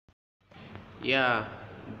Yeah,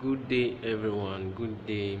 good day everyone. Good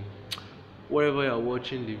day. Wherever you're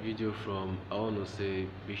watching the video from, I want to say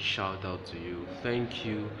big shout out to you. Thank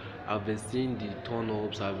you. I've been seeing the turn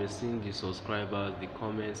ups, I've been seeing the subscribers, the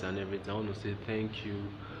comments, and everything. I want to say thank you.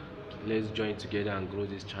 Let's join together and grow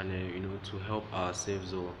this channel, to help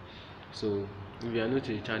ourselves all. So, if you are new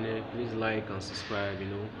to the channel, please like and subscribe,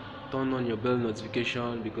 turn on your bell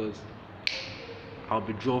notification because I'll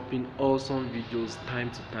be dropping awesome videos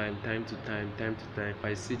time to time, time to time, time to time. If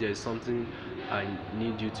I see there's something I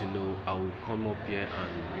need you to know, I will come up here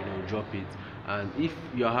and drop it. And if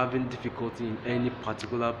you're having difficulty in any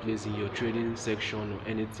particular place in your trading section or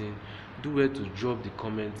anything, do well to drop the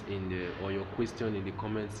comment in the or your question in the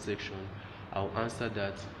comment section. I'll answer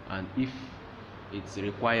that, and if it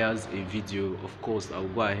requires a video, of course I'll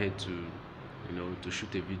go ahead to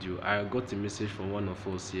shoot a video. I got a message from one of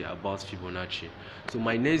us here about Fibonacci. So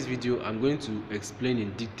my next video, I'm going to explain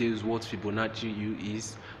in details what Fibonacci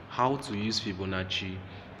is, how to use Fibonacci,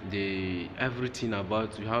 the everything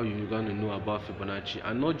about how you're going to know about Fibonacci,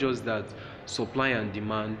 and not just that, supply and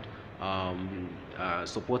demand,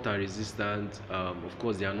 support and resistance. Of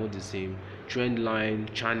course they are not the same. Trend line,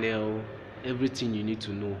 channel, everything you need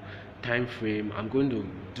to know, time frame. I'm going to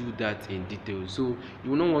do that in detail, so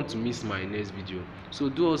you will not want to miss my next video. So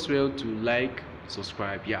do us well to like,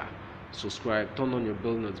 subscribe, subscribe, turn on your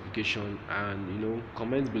bell notification, and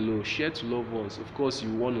comment below, share to loved ones. Of course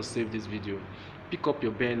you want to save this video, pick up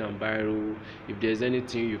your pen and biro. If there's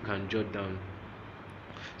anything you can jot down.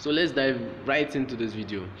 So let's dive right into this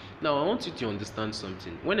video. Now I want you to understand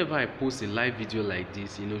something. Whenever I post a live video like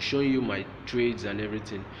this, showing you my trades and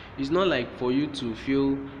everything, it's not like for you to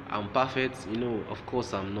feel I'm perfect. Of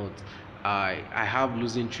course I'm not. I have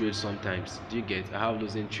losing trades sometimes. Do you get? I have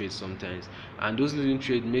losing trades sometimes, and those losing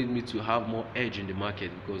trades made me to have more edge in the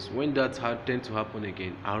market, because when that tend to happen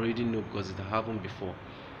again, I already know because it happened before.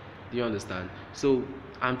 Do you understand? So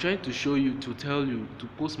I'm trying to show you, to tell you, to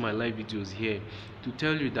post my live videos here to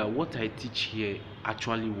tell you that what I teach here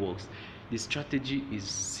actually works. The strategy is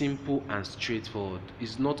simple and straightforward.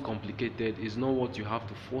 It's not complicated. It's not what you have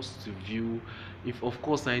to force to view. If of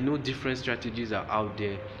course I know different strategies are out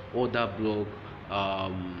there, order block,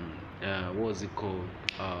 what's it called,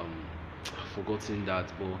 I've forgotten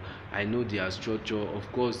that, but I know their structure. Of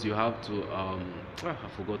course you have to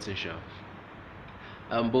I've forgotten sha.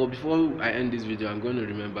 But before I end this video, I'm going to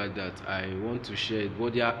remember that I want to share it.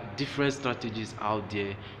 But there are different strategies out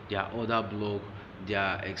there. There are order block, there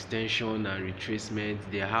are extension and retracement.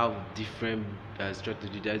 They have different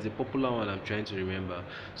strategies. There is a popular one I'm trying to remember.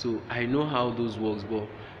 So I know how those works, but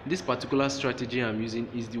this particular strategy I'm using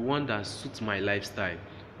is the one that suits my lifestyle.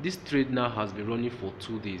 This trade now has been running for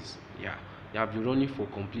 2 days. Yeah, they have been running for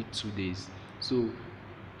complete 2 days. So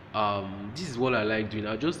this is what I like doing.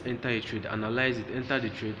 I'll just enter a trade, analyze it, enter the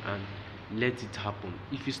trade, and let it happen.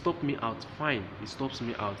 If it stops me out, fine, it stops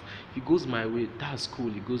me out. If it goes my way, that's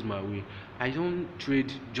cool, it goes my way. I don't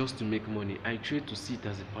trade just to make money. I trade to see it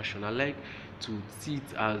as a passion. I like to see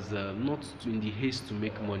it as not in the haste to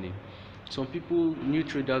make money. Some people, new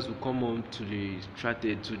traders, will come on to the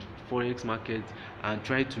forex market and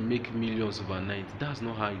try to make millions overnight. That's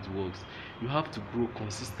not how it works. You have to grow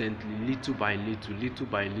consistently, little by little, little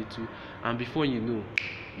by little, and before you know,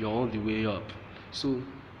 you're all the way up. So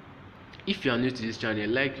if you are new to this channel,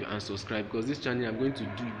 like and subscribe, because this channel I'm going to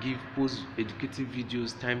post educative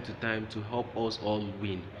videos time to time to help us all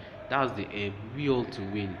win. That's the aim, we all to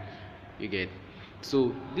win. You get?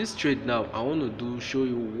 So this trade now, I want to show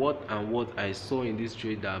you what I saw in this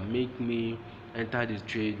trade that make me enter this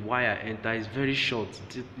trade, why I enter. It's very short,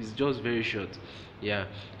 it's just very short. Yeah,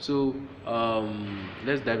 so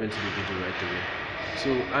let's dive into the video right away.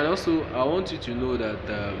 So, and also I want you to know that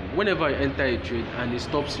whenever you enter a trade and it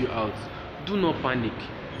stops you out, do not panic.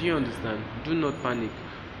 Do you understand? Do not panic.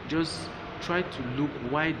 Just try to look,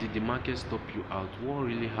 why did the market stop you out? What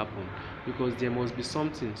really happened? Because there must be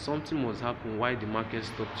something must happen why the market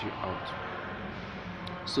stopped you out.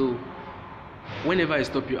 So whenever it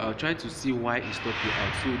stop you out, try to see why it stopped you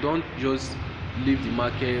out. So don't just leave the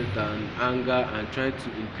market and anger and try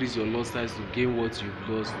to increase your loss size to gain what you've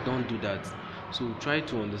lost. Don't do that. So try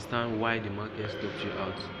to understand why the market stopped you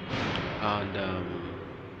out, and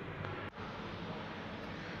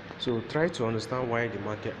so try to understand why the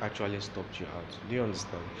market actually stopped you out. Do you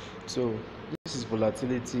understand? So this is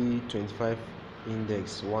volatility 25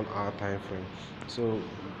 index 1 hour time frame. So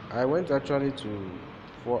I went actually to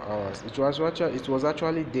 4 hours. It was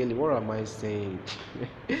actually daily. What am I saying?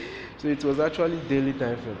 So it was actually daily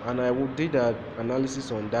time frame, and I did that analysis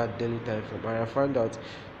on that daily time frame, and I found out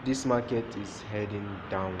this market is heading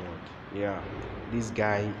downward. Yeah, this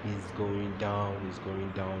guy is going down, is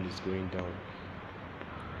going down, is going down.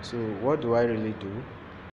 So what do I really do?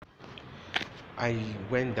 I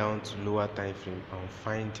went down to lower time frame and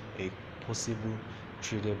find a possible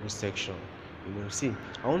tradable section. See,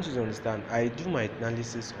 I want you to understand. I do my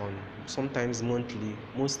analysis on sometimes monthly,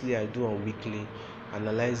 mostly I do on weekly,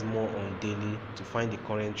 analyze more on daily to find the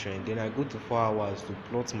current trend. Then I go to 4 hours to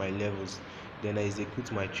plot my levels. Then I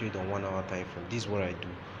execute my trade on 1 hour time frame. This is what I do.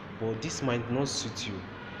 But this might not suit you.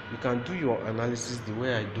 You can do your analysis the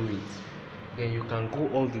way I do it, then you can go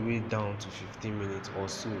all the way down to 15 minutes or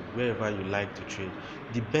so, wherever you like to trade.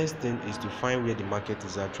 The best thing is to find where the market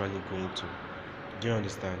is actually going to. Do you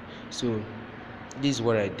understand? So this is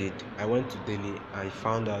what I did. I went to daily. I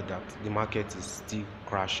found out that the market is still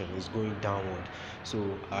crashing, it's going downward.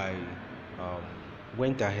 So I um,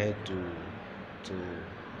 went ahead to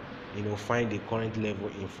find the current level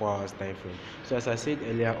in 4 hours time frame. So as I said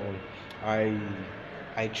earlier on,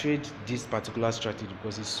 I trade this particular strategy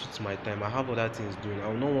because it suits my time. I have other things doing. I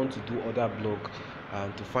will not want to do other block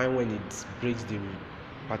to find when it breaks the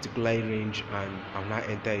particular range, and I'll not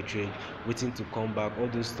enter a trade waiting to come back. All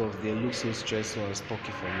those stuff, they look so stressful and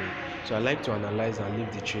stocky for me. So I like to analyze and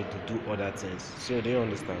leave the trade to do other things. So do you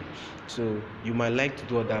understand? So you might like to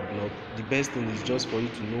do other block. The best thing is just for you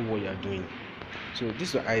to know what you're doing. So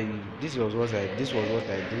this was what I did.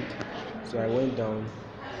 So I went down.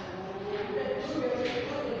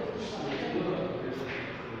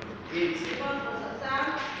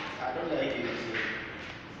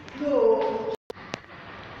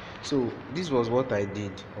 So this was what I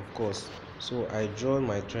did, of course. So I draw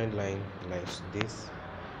my trend line like this,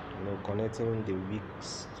 connecting the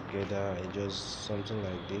wicks together. I just something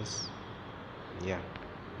like this. Yeah,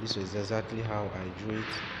 this was exactly how I drew it.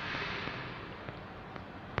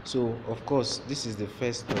 So of course, this is the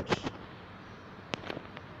first touch.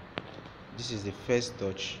 This is the first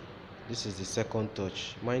touch. This is the second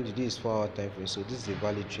touch. Mind you, this is 4 hour time frame, so this is a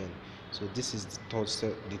valid trend. So this is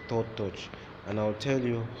the third touch, and I'll tell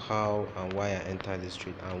you how and why I entered this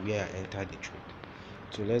trade and where I entered the trade.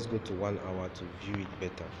 So let's go to 1 hour to view it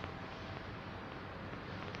better.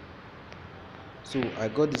 So I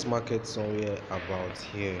got this market somewhere about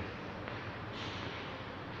here.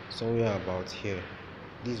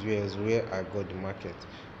 This was where I got the market.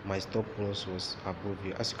 My stop loss was above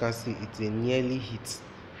here. As you can see, it's a nearly hit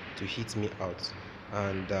to hit me out,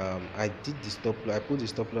 and I did the stop loss. I put the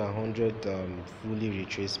stop loss 100 fully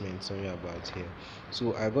retracement somewhere about here.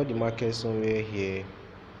 So I got the market somewhere here.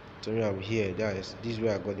 Somewhere here, this is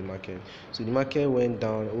where I got the market. So the market went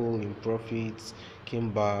down, in profits,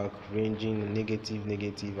 came back, ranging negative,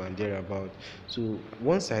 and thereabout. So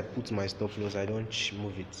once I put my stop loss, I don't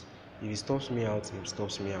move it. If it stops me out, it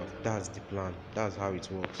stops me out. That's the plan. That's how it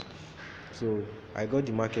works. So I got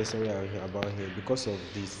the market somewhere about here because of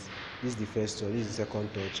this. This is the first touch, this is the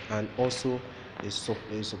second touch, and also a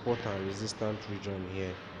support and resistance region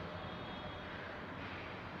here.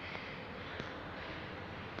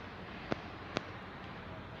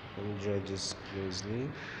 Let me draw this closely.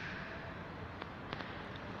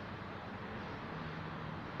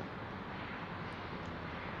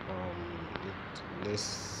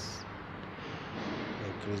 Let's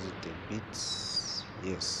increase it a bit.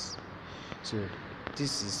 Yes. So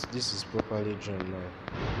this is properly drawn now.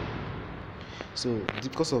 So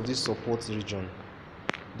because of this support region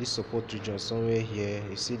somewhere here,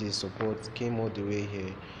 you see the support came all the way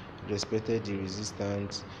here, respected the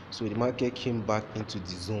resistance. So the market came back into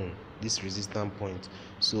the zone, this resistance point.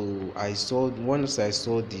 So once I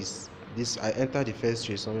saw this, I entered the first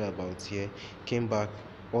trade somewhere about here, came back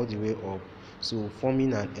all the way up, so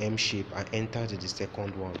forming an M shape. I entered the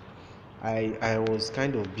second one. I was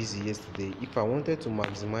kind of busy yesterday. If I wanted to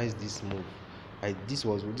maximize this move, this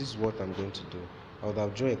is what I'm going to do. I would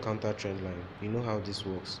have drawn a counter trend line. You know how this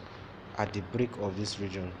works. At the break of this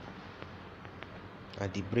region,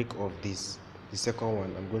 at the break of this, the second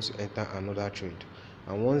one, I'm going to enter another trade.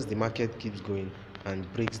 And once the market keeps going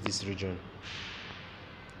and breaks this region,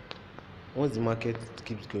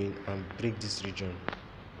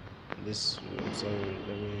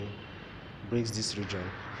 breaks this region,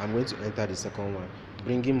 I'm going to enter the second one,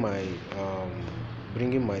 bringing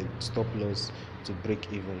my stop loss to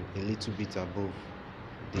break even a little bit above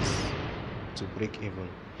this, to break even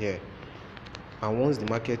here. And once the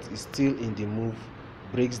market is still in the move,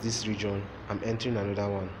 breaks this region, I'm entering another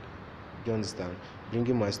one. Do you understand?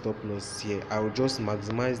 Bringing my stop loss here. I will just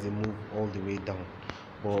maximize the move all the way down,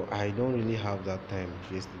 but I don't really have that time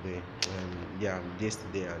yesterday.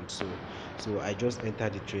 And so I just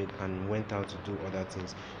entered the trade and went out to do other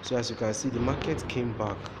things. So as you can see, the market came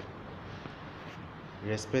back.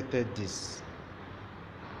 respected this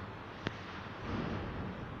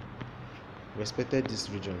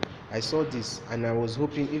region. I saw this and I was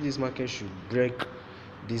hoping if this market should break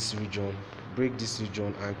this region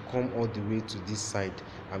and come all the way to this side,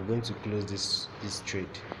 I'm going to close this trade.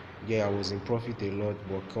 Yeah, I was in profit a lot,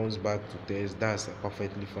 but comes back to test, that's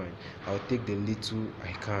perfectly fine. I'll take the little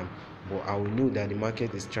I can, but I will know that the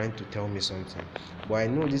market is trying to tell me something. But I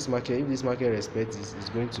know this market, if this market respects this, is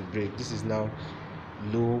going to break. This is now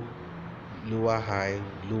low, lower high,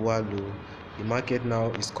 lower low. The market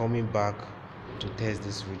now is coming back to test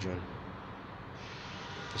this region.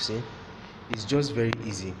 You see, it's just very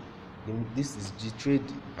easy. This is the trade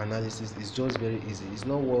analysis is just very easy. It's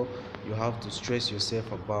not what you have to stress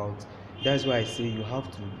yourself about. That's why I say you have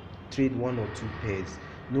to trade one or two pairs,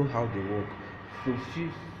 know how they work. So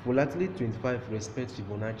volatility 25 respects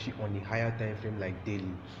Fibonacci on a higher time frame like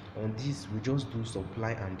daily. On this, we just do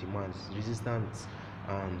supply and demand, resistance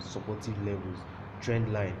and supportive levels,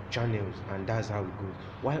 trend line, channels, and that's how it goes.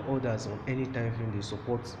 While others on any time frame they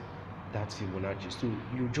support that Fibonacci. So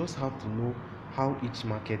you just have to know how each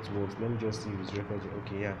market works. Let me just see if it's recording.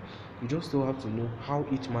 Okay, yeah, you just still have to know how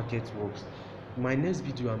each market works. My next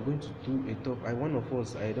video, I'm going to do a top. One of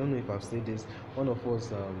us, I don't know if I've said this, one of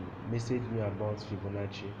us messaged me about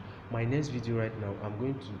Fibonacci. My next video right now, I'm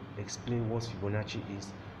going to explain what Fibonacci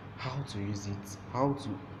is, how to use it, how to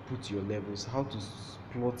put your levels, how to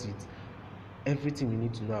plot it, everything you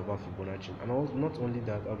need to know about Fibonacci. And not only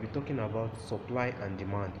that, I'll be talking about supply and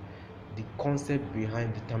demand, the concept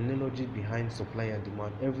behind, the terminology behind supply and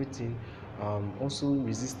demand, everything. Also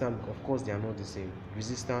resistance, of course they are not the same.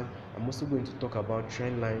 Resistance, I'm also going to talk about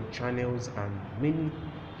trend line, channels, and many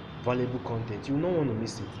valuable content. You will not want to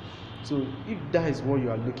miss it. So if that is what you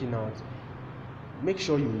are looking at, make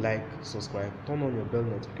sure you like, subscribe, turn on your bell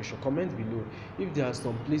notification, comment below if there are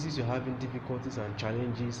some places you're having difficulties and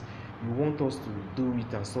challenges you want us to do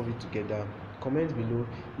it and solve it together. Comment below.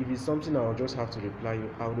 If it's something I'll just have to reply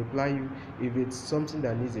you, I'll reply you. If it's something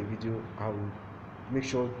that needs a video, I'll make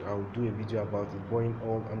sure I'll do a video about it, but in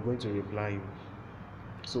all, I'm going to reply you.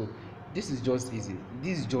 So this is just easy.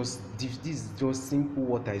 This is just simple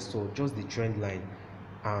what I saw, just the trend line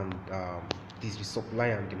and this supply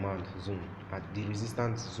and demand zone at the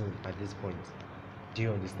resistance zone at this point. Do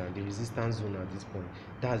you understand? The resistance zone at this point,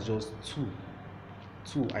 that's just two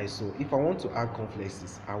I saw. If I want to add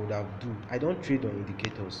complexes, I would have do. I don't trade on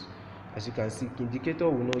indicators. As you can see, indicator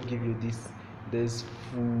will not give you this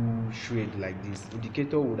full trade like this.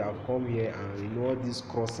 Indicator would have come here and all this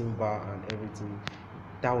crossing bar and everything.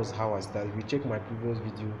 That was how I started. If you check my previous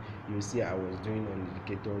video, you will see I was doing on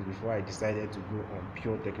indicators before I decided to go on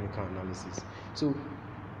pure technical analysis. So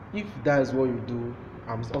if that is what you do,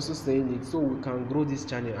 I'm also saying it so we can grow this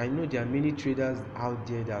channel. I know there are many traders out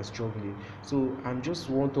there that are struggling, so I'm just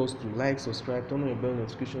want us to like, subscribe, turn on your bell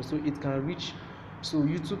notification so it can reach, so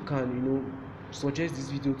YouTube can suggest this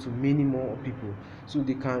video to many more people so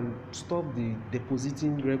they can stop the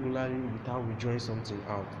depositing regularly without withdrawing something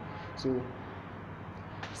out. So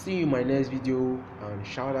see you in my next video, and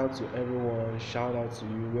shout out to everyone, shout out to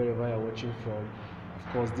you wherever you're watching from.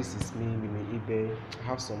 Of course, this is me, Mimi Ibe. I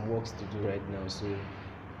have some works to do right now, so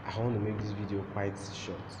I want to make this video quite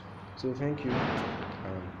short. So thank you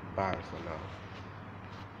and bye for now.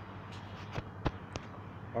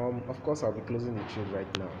 Of course, I'll be closing the trade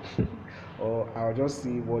right now, or I'll just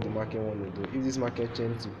see what the market want to do. If this market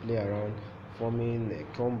tends to play around, forming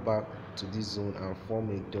come back to this zone and form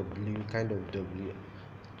a W, kind of W,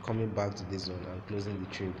 coming back to this zone and closing the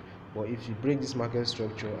trade. But if you break this market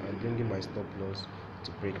structure, I'm bringing my stop loss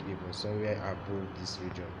to break even somewhere above this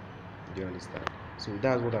region. Do you understand? So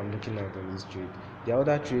that's what I'm looking at on this trade. The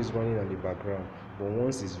other trades running on the background, but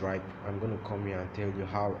once it's ripe, I'm going to come here and tell you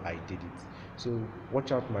how I did it. So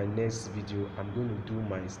watch out my next video. I'm going to do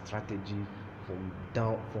my strategy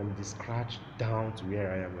from the scratch down to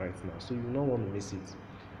where I am right now, so you don't want to miss it.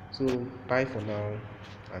 So bye for now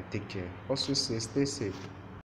and take care. Also stay safe.